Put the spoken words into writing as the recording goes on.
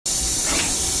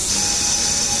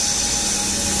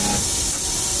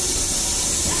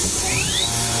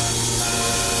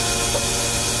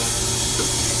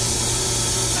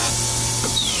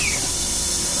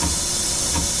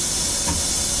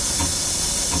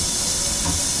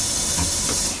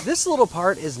This little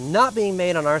part is not being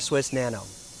made on our Swiss Nano.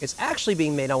 It's actually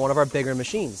being made on one of our bigger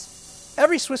machines.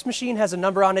 Every Swiss machine has a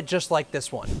number on it just like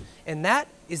this one, and that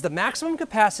is the maximum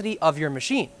capacity of your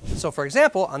machine. So for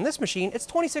example, on this machine, it's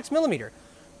 26 millimeter.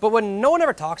 But what no one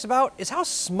ever talks about is how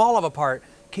small of a part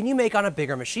can you make on a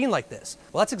bigger machine like this?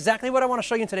 Well, that's exactly what I want to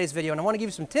show you in today's video, and I want to give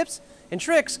you some tips and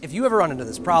tricks if you ever run into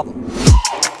this problem.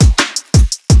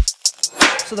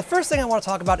 So the first thing I want to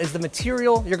talk about is the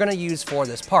material you're going to use for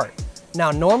this part. Now,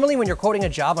 normally when you're quoting a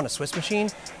job on a Swiss machine,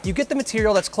 you get the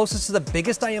material that's closest to the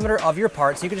biggest diameter of your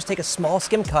part, so you can just take a small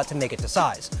skim cut to make it to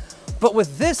size. But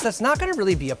with this, that's not going to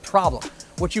really be a problem.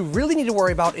 What you really need to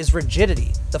worry about is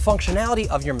rigidity, the functionality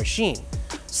of your machine.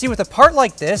 See, with a part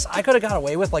like this, I could have got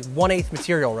away with like 1/8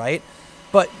 material, right?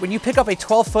 But when you pick up a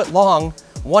 12-foot long,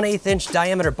 1/8 inch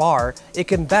diameter bar, it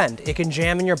can bend, it can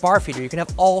jam in your bar feeder, you can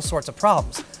have all sorts of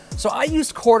problems. So I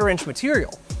used 1/4 inch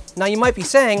material. Now you might be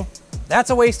saying, that's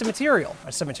a waste of material. I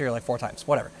said material like 4 times,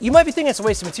 whatever. You might be thinking it's a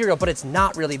waste of material, but it's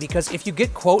not really, because if you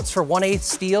get quotes for 1/8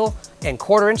 steel and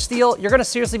 1/4 inch steel, you're gonna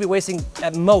seriously be wasting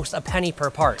at most a penny per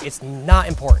part. It's not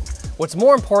important. What's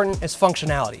more important is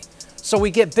functionality. So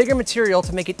we get bigger material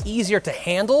to make it easier to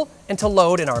handle and to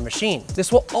load in our machine.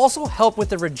 This will also help with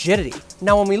the rigidity.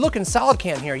 Now, when we look in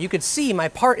SolidCam here, you could see my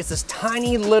part is this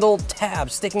tiny little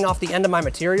tab sticking off the end of my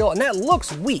material, and that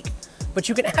looks weak. But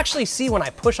you can actually see when I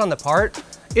push on the part,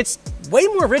 it's way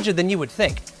more rigid than you would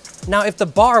think. Now, if the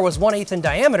bar was 1/8 in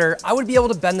diameter, I would be able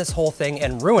to bend this whole thing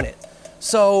and ruin it.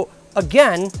 So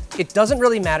again, it doesn't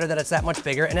really matter that it's that much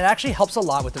bigger, and it actually helps a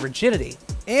lot with the rigidity.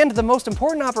 And the most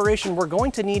important operation we're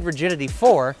going to need rigidity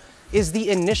for is the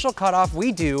initial cutoff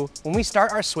we do when we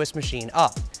start our Swiss machine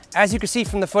up. As you can see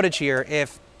from the footage here,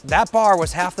 if that bar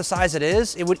was half the size it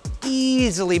is, it would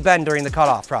easily bend during the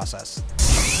cutoff process.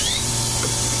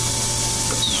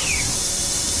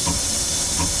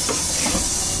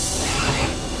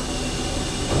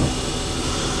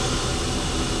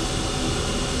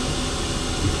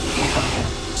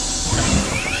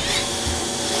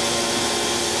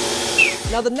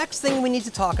 Now, the next thing we need to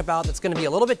talk about that's going to be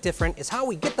a little bit different is how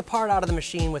we get the part out of the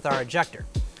machine with our ejector.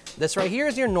 This right here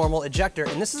is your normal ejector,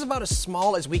 and this is about as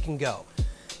small as we can go.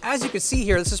 As you can see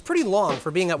here, this is pretty long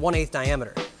for being at 1/8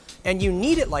 diameter, and you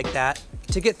need it like that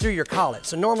to get through your collet.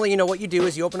 So normally, you know, what you do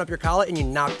is you open up your collet and you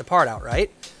knock the part out,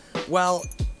 right? Well,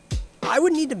 I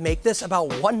would need to make this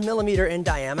about 1 millimeter in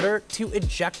diameter to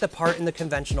eject the part in the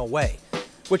conventional way,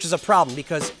 which is a problem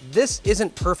because this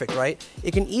isn't perfect, right?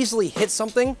 It can easily hit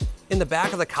something in the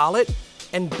back of the collet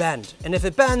and bend. And if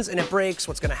it bends and it breaks,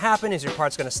 what's gonna happen is your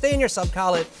part's gonna stay in your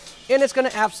subcollet, and it's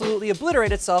gonna absolutely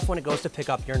obliterate itself when it goes to pick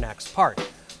up your next part.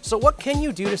 So what can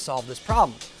you do to solve this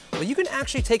problem? Well, you can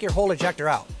actually take your whole ejector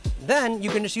out. Then you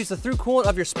can just use the through coolant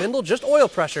of your spindle, just oil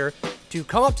pressure, to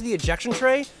come up to the ejection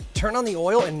tray, turn on the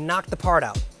oil, and knock the part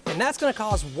out. And that's gonna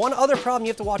cause one other problem you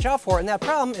have to watch out for, and that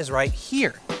problem is right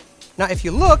here. Now, if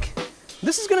you look,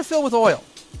 this is gonna fill with oil.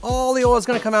 All the oil is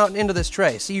gonna come out into this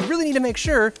tray. So you really need to make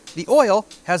sure the oil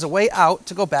has a way out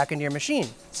to go back into your machine.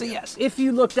 So yes, if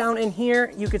you look down in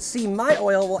here, you could see my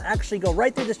oil will actually go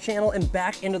right through this channel and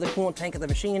back into the coolant tank of the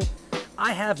machine.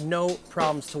 I have no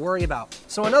problems to worry about.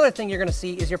 So another thing you're gonna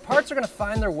see is your parts are gonna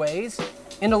find their ways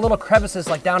into little crevices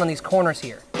like down in these corners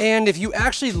here. And if you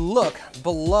actually look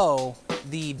below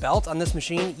the belt on this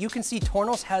machine, you can see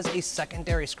Tornos has a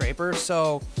secondary scraper.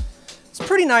 So it's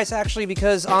pretty nice actually,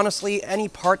 because honestly, any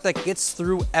part that gets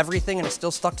through everything and is still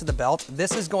stuck to the belt,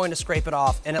 this is going to scrape it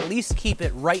off and at least keep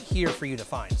it right here for you to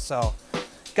find. So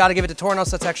gotta give it to Tornos,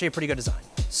 that's actually a pretty good design.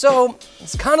 So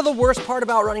it's kind of the worst part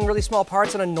about running really small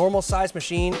parts on a normal size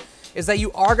machine is that you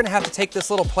are gonna have to take this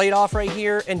little plate off right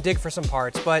here and dig for some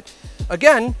parts. But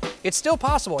again, it's still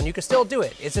possible and you can still do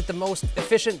it. Is it the most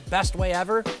efficient, best way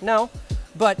ever? No.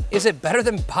 But is it better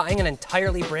than buying an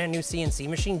entirely brand new CNC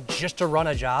machine just to run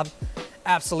a job?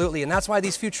 Absolutely, and that's why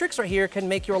these few tricks right here can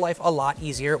make your life a lot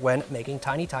easier when making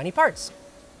tiny, tiny parts.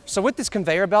 So with this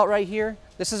conveyor belt right here,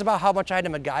 this is about how much I had to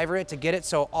MacGyver it to get it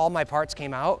so all my parts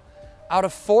came out. Out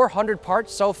of 400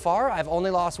 parts so far, I've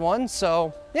only lost one,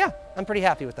 so yeah, I'm pretty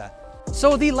happy with that.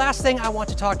 So the last thing I want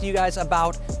to talk to you guys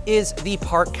about is the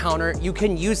part counter. You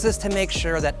can use this to make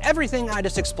sure that everything I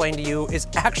just explained to you is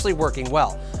actually working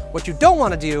well. What you don't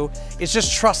want to do is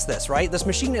just trust this, right? This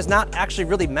machine is not actually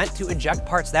really meant to eject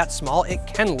parts that small. It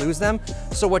can lose them.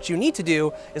 So what you need to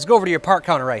do is go over to your part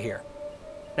counter right here.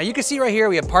 Now you can see right here,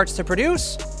 we have parts to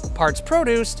produce, parts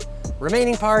produced,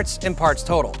 remaining parts, and parts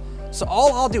total. So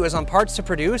all I'll do is on parts to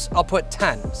produce, I'll put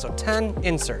 10. So 10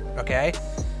 insert, okay?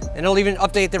 And it'll even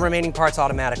update the remaining parts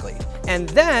automatically. And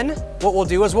then what we'll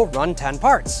do is we'll run 10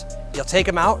 parts. You'll take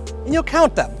them out and you'll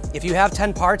count them. If you have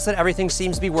 10 parts, then everything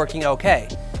seems to be working okay.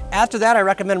 After that, I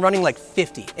recommend running like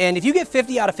 50. And if you get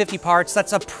 50 out of 50 parts,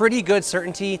 that's a pretty good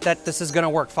certainty that this is gonna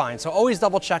work fine. So always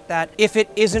double check that. If it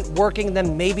isn't working,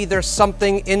 then maybe there's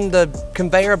something in the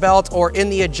conveyor belt or in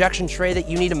the ejection tray that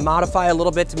you need to modify a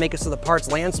little bit to make it so the parts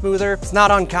land smoother. It's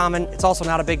not uncommon. It's also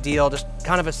not a big deal. Just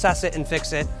kind of assess it and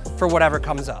fix it for whatever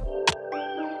comes up.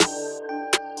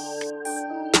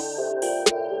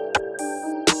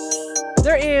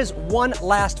 There is one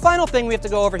last final thing we have to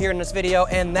go over here in this video,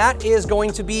 and that is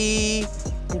going to be,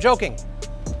 I'm joking,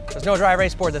 there's no dry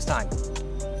erase board this time.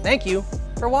 Thank you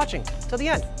for watching till the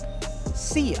end.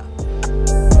 See ya.